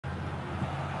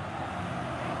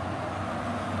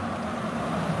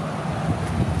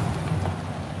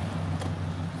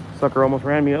Sucker almost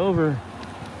ran me over.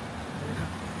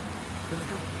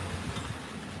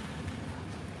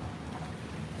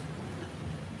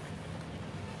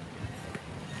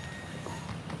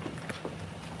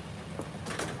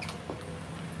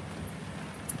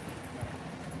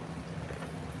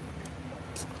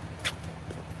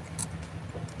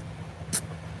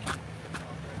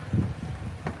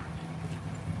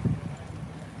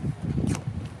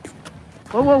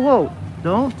 Whoa, whoa, whoa.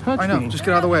 Don't touch me. I know, just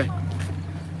get out of the way.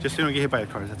 Just so you don't get hit by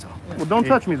the cars, that's all. Well, don't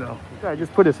touch me, though. This guy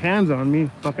just put his hands on me,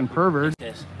 fucking pervert.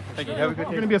 Yes. Thank you, have a good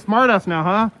day. You're gonna be a smartass now,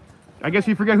 huh? I guess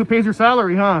you forget who pays your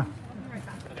salary, huh?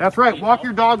 That's right, walk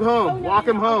your dog home. Walk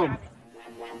him home.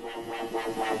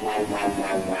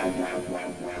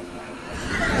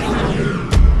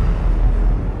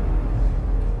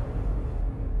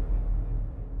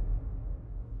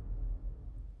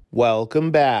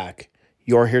 Welcome back.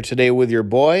 You're here today with your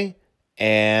boy,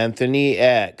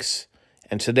 anthonyx.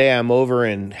 And today I'm over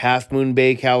in Half Moon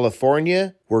Bay,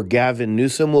 California, where Gavin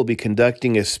Newsom will be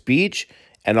conducting a speech,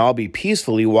 and I'll be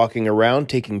peacefully walking around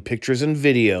taking pictures and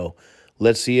video.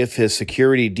 Let's see if his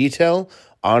security detail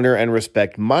honor and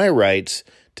respect my rights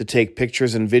to take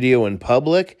pictures and video in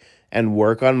public and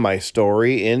work on my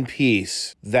story in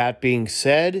peace. That being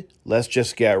said, let's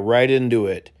just get right into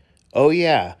it. Oh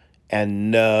yeah,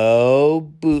 and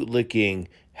no bootlicking.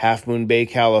 Half Moon Bay,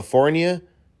 California.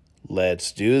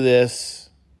 Let's do this.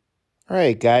 All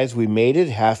right, guys, we made it.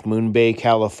 Half Moon Bay,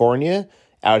 California.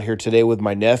 Out here today with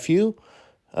my nephew.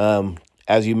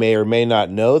 As you may or may not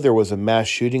know, there was a mass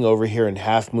shooting over here in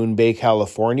Half Moon Bay,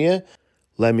 California.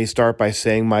 Let me start by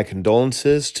saying my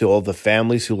condolences to all the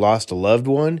families who lost a loved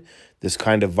one. This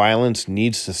kind of violence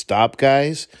needs to stop,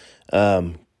 guys.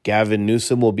 Gavin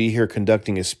Newsom will be here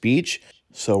conducting a speech.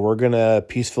 So we're going to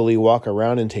peacefully walk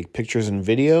around and take pictures and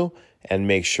video and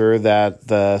make sure that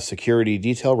the security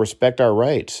detail respect our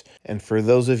rights. And for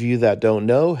those of you that don't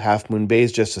know, Half Moon Bay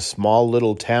is just a small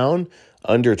little town,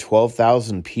 under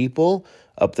 12,000 people,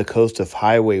 up the coast of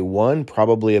Highway 1,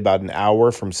 probably about an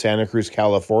hour from Santa Cruz,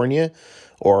 California,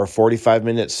 or 45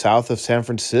 minutes south of San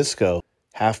Francisco.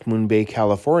 Half Moon Bay,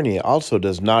 California also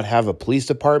does not have a police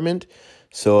department,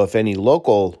 so if any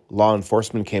local law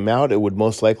enforcement came out, it would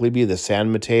most likely be the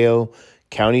San Mateo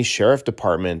County Sheriff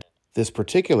Department. This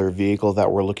particular vehicle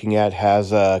that we're looking at has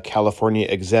California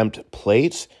exempt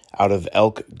plates out of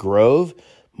Elk Grove.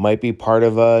 Might be part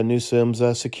of Newsom's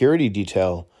security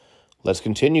detail. Let's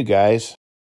continue, guys.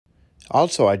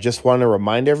 Also, I just want to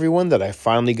remind everyone that I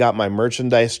finally got my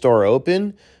merchandise store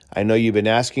open. I know you've been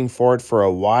asking for it for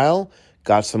a while.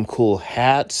 Got some cool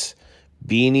hats,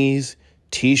 beanies,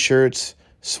 t-shirts,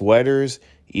 sweaters,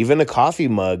 even a coffee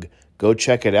mug. Go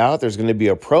check it out. There's going to be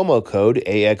a promo code,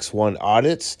 AX1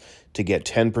 Audits, to get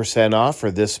 10% off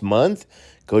for this month.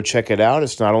 Go check it out.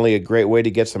 It's not only a great way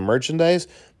to get some merchandise,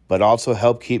 but also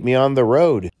help keep me on the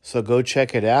road. So go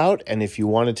check it out. And if you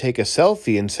want to take a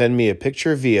selfie and send me a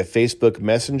picture via Facebook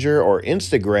Messenger or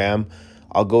Instagram,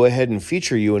 I'll go ahead and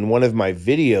feature you in one of my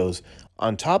videos.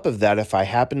 On top of that, if I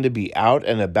happen to be out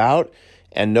and about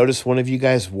and notice one of you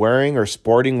guys wearing or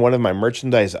sporting one of my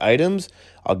merchandise items,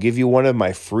 I'll give you one of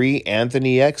my free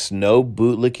anthonyx no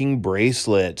bootlicking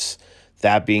bracelets.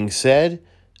 That being said,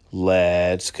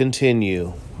 let's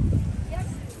continue.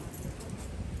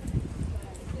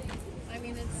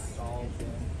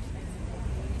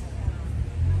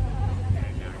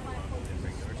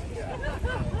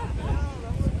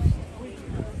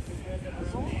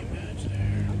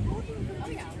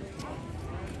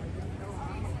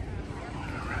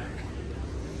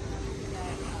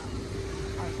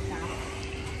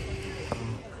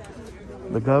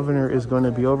 The governor is going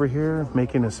to be over here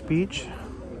making a speech.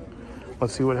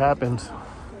 Let's see what happens.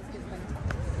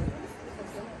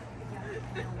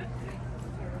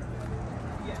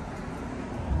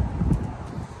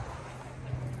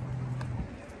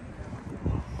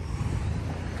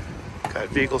 Got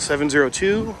vehicle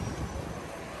 702.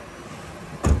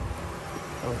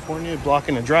 California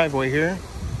blocking a driveway here.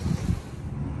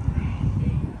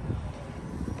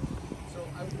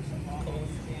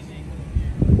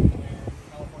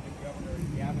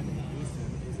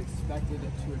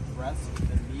 To address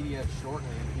the media shortly,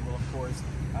 and he will of course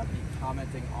be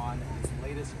commenting on this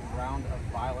latest round of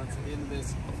violence in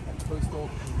this coastal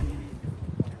community.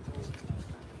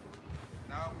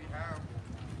 Now we have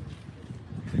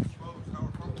exposed how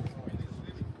our community is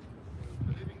living,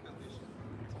 the living conditions.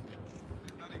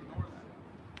 Let's not ignore that.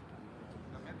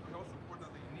 The mental health support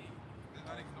that they need, let's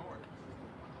not ignore it.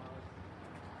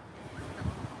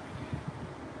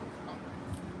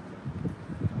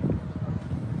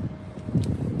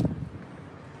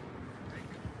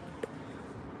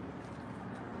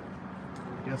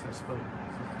 Yes, I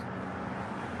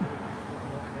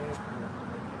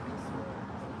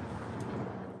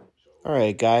All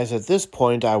right, guys, at this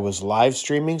point I was live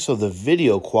streaming, so the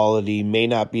video quality may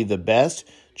not be the best.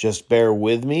 Just bear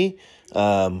with me.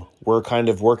 We're kind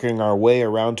of working our way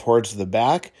around towards the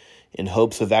back in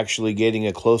hopes of actually getting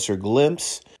a closer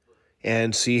glimpse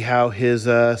and see how his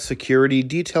security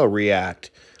detail react.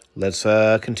 Let's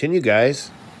continue, guys.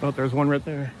 Oh, there's one right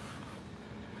there.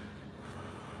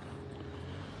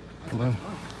 Hold on.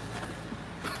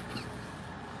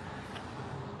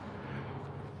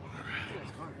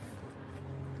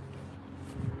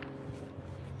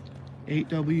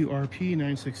 WRP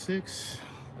 966.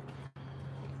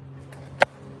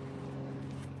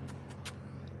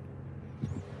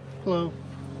 Hello.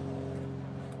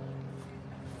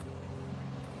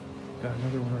 Got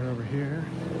another one right over here.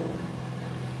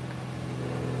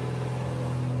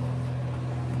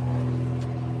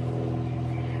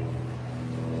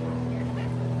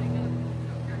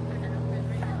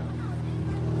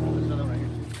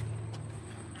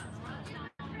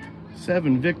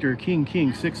 Seven Victor King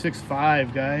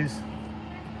 665, guys.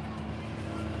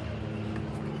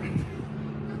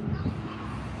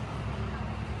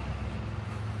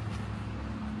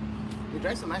 You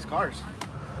drive some nice cars.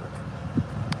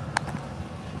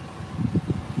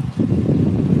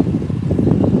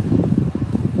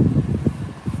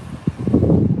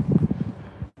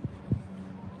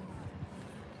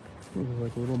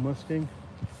 Like a little Mustang.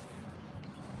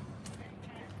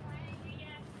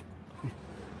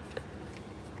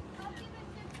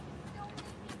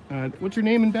 What's your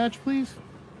name and badge, please?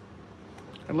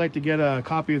 I'd like to get a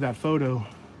copy of that photo.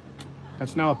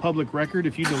 That's now a public record.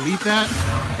 If you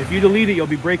delete it, you'll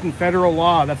be breaking federal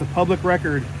law. That's a public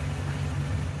record.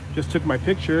 Just took my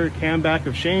picture, cam back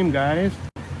of shame, guys.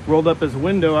 Rolled up his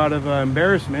window out of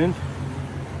embarrassment.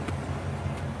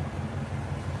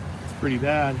 It's pretty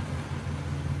bad.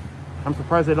 I'm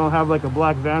surprised they don't have like a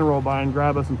black van roll by and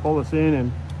grab us and pull us in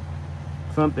and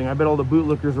something. I bet all the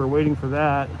bootlickers are waiting for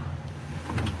that.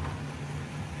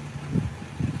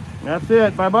 That's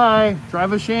it. Bye-bye.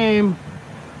 Drive a shame.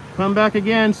 Come back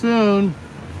again soon.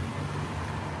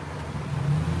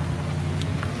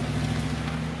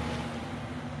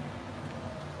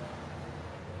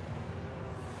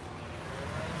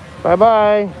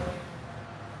 Bye-bye.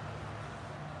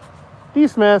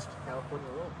 Dismissed. California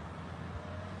roll.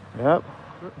 Yep.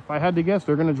 If I had to guess,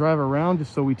 they're going to drive around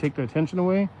just so we take their attention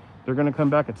away. They're going to come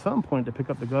back at some point to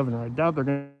pick up the governor. I doubt they're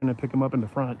going to pick him up in the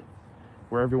front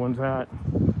where everyone's at.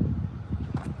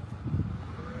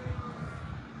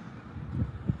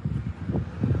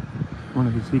 One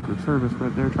of the Secret Service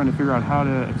right there trying to figure out how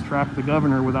to extract the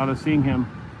governor without us seeing him.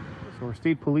 So our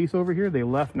state police over here, they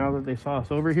left now that they saw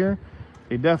us over here.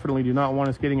 They definitely do not want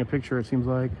us getting a picture, it seems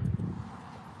like.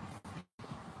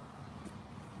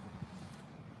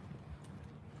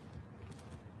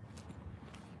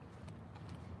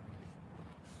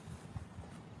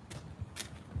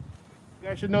 You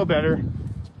guys should know better.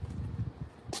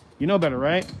 You know better,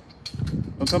 right?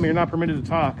 Don't tell me you're not permitted to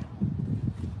talk.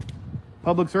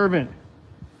 Public servant.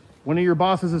 One of your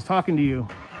bosses is talking to you.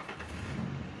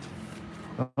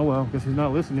 Oh well, guess he's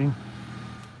not listening.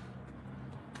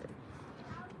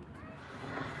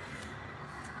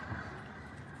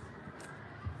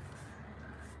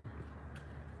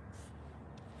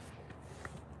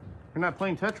 You're not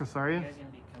playing Tetris, are you? You guys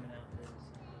gonna be coming out this?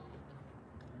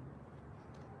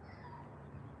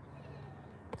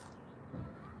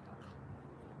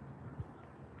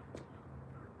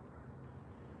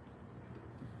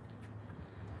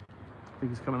 I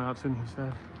think he's coming out soon, he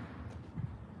said.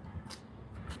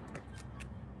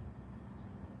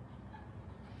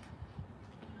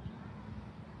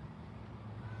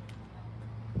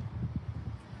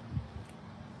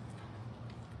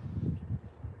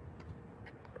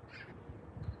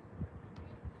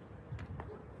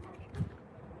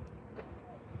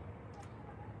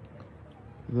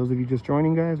 For those of you just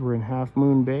joining, guys, we're in Half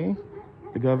Moon Bay.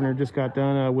 The governor just got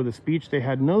done with a speech. They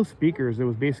had no speakers. It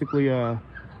was basically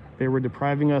they were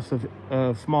depriving us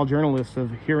of small journalists of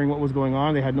hearing what was going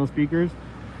on. They had no speakers.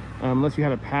 Unless you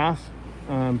had a pass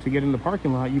to get in the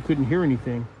parking lot, you couldn't hear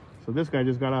anything. So this guy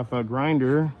just got off a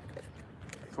grinder.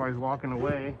 That's why he's walking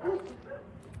away.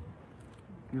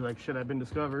 He's like, shit, I've been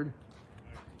discovered.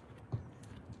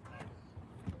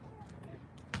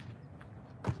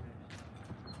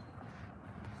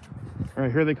 All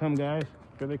right, here they come, guys.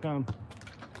 Here they come.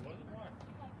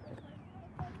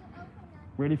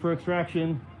 Ready for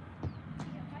extraction.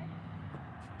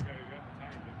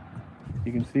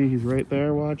 You can see he's right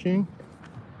there watching.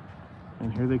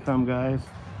 And here they come, guys.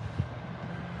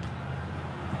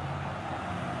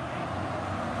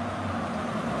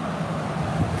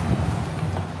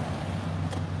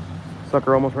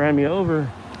 Sucker almost ran me over.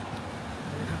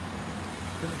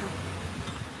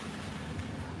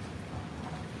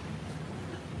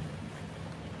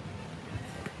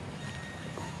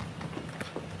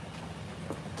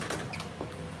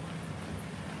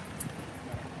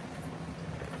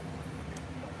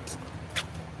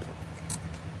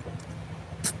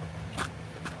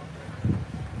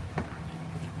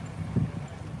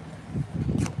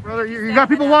 Brother, you got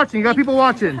people watching. You got people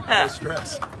watching. No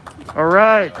stress. All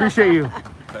right, appreciate you.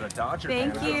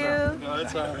 Thank you. No,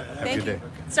 that's all right. Thank you.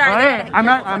 All Sorry. right,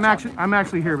 I'm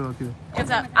actually here though too. What's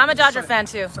up? I'm a Dodger fan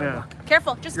too. Yeah.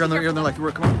 Careful. Just You're on be the careful.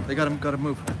 like, come on. They gotta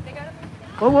move.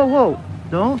 Whoa, whoa, whoa!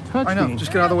 Don't touch me. I know.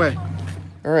 Just get out of the way.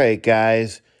 All right,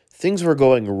 guys. Things were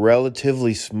going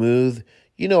relatively smooth.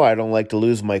 You know I don't like to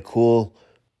lose my cool.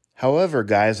 However,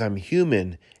 guys, I'm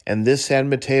human, and this San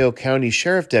Mateo County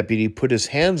Sheriff deputy put his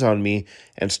hands on me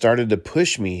and started to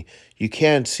push me. You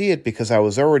can't see it because I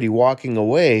was already walking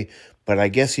away, but I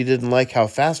guess he didn't like how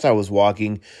fast I was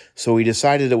walking, so he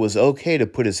decided it was okay to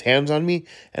put his hands on me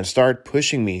and start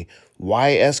pushing me.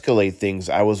 Why escalate things?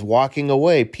 I was walking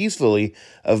away peacefully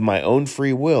of my own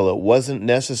free will. It wasn't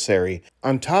necessary.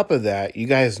 On top of that, you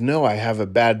guys know I have a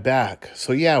bad back.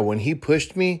 So yeah, when he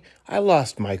pushed me, I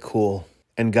lost my cool.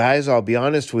 And guys, I'll be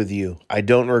honest with you, I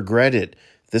don't regret it.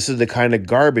 This is the kind of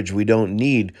garbage we don't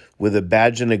need with a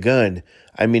badge and a gun.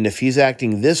 I mean, if he's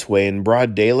acting this way in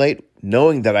broad daylight,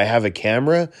 knowing that I have a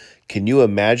camera, can you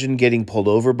imagine getting pulled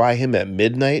over by him at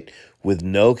midnight with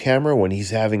no camera when he's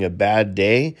having a bad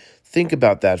day? Think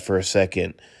about that for a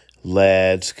second.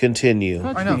 Let's continue.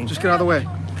 I know. Just get out of the way.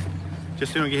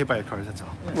 Just so you don't get hit by the cars, that's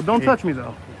all. Well, don't touch me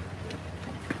though.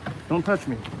 Don't touch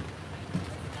me.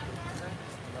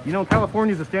 You know,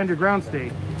 California's a stand your ground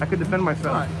state. I could defend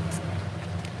myself.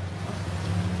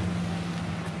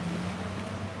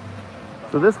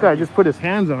 So this guy just put his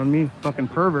hands on me, fucking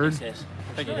pervert.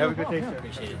 Thank you. Have a good day, sir.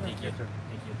 Appreciate it. Thank you. Thank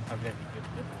you. Okay.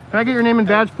 Can I get your name and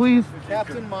badge, please?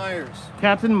 Captain Myers.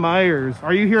 Captain Myers.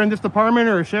 Are you here in this department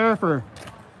or a sheriff or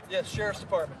Yes, Sheriff's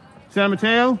Department. San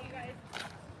Mateo?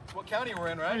 What county we're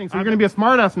in, right? So you're gonna be a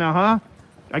smartass now, huh?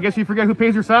 I guess you forget who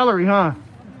pays your salary, huh?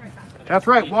 That's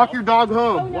right. Walk your dog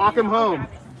home. Walk him home.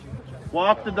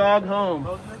 Walk the dog home.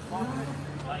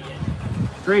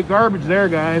 Straight garbage there,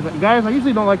 guys. Guys, I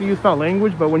usually don't like to use foul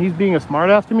language, but when he's being a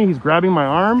smartass to me, he's grabbing my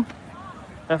arm.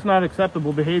 That's not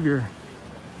acceptable behavior.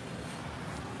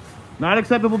 Not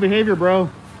acceptable behavior, bro.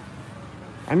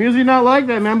 I'm usually not like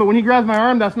that, man, but when he grabs my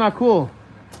arm, that's not cool.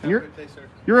 And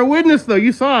you're a witness, though.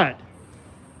 You saw it.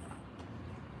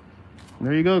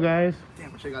 There you go, guys.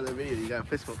 Damn, check out that video. You got a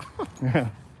pistol. Yeah.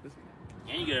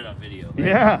 And you get it on video.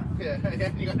 Yeah. Yeah,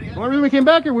 you got it. One reason we came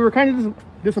back here, we were kind of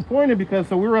disappointed because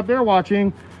we were up there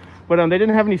watching, but they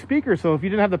didn't have any speakers. So if you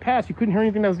didn't have the pass, you couldn't hear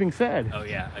anything that was being said. Oh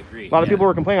yeah, agreed. A lot of people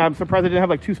were complaining. I'm surprised they didn't have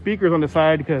like 2 speakers on the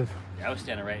side because. I was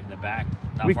standing right in the back,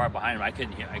 not far behind him. I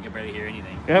couldn't hear. I could barely hear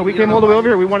anything. Yeah, we came all the way over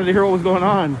here. We wanted to hear what was going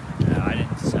on. No, I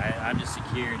didn't. I'm just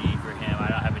security for him. I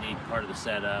don't have any part of the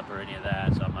setup or any of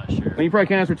that, so I'm not sure. And you probably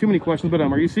can't answer too many questions, but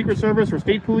are you Secret Service or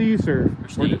state police or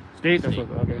state? State. That's what.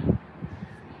 Okay.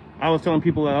 I was telling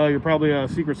people that you're probably a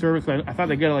Secret Service. I thought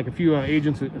they get like a few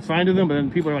agents assigned to them, but then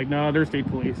people are like, no, they're state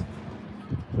police.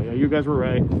 So yeah, you guys were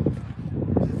right.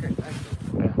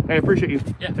 Yeah. Hey, I appreciate you.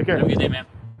 Yeah. Take care. Have a good day, man.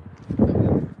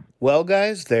 Well,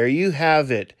 guys, there you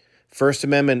have it. First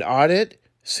Amendment Audit,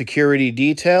 Security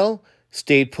Detail,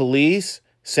 State Police,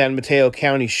 San Mateo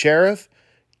County Sheriff,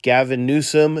 Gavin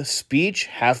Newsom speech,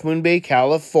 Half Moon Bay,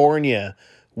 California.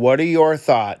 What are your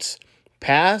thoughts?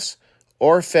 Pass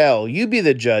or fail? You be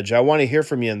the judge. I want to hear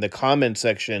from you in the comment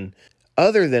section.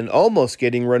 Other than almost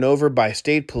getting run over by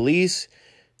state police,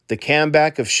 the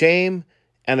comeback of shame,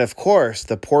 and of course,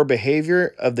 the poor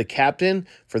behavior of the captain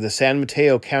for the San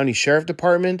Mateo County Sheriff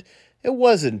Department, it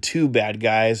wasn't too bad,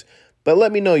 guys, but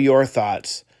let me know your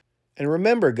thoughts. And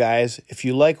remember, guys, if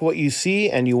you like what you see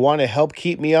and you want to help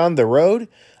keep me on the road,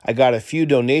 I got a few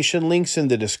donation links in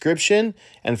the description,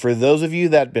 and for those of you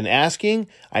that have been asking,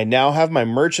 I now have my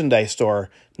merchandise store.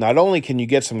 Not only can you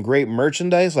get some great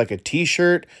merchandise like a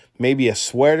t-shirt, maybe a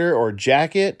sweater or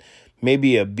jacket,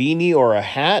 maybe a beanie or a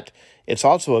hat, it's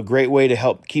also a great way to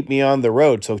help keep me on the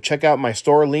road. So check out my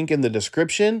store link in the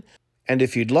description. And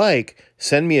if you'd like,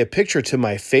 send me a picture to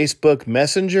my Facebook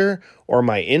Messenger or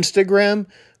my Instagram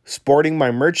sporting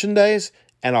my merchandise,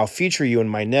 and I'll feature you in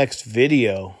my next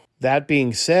video. That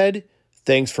being said,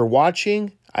 thanks for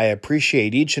watching. I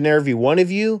appreciate each and every one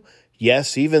of you.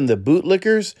 Yes, even the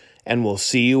bootlickers. And we'll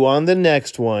see you on the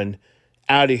next one.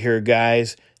 Out of here,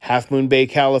 guys. Half Moon Bay,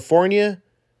 California.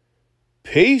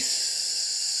 Peace.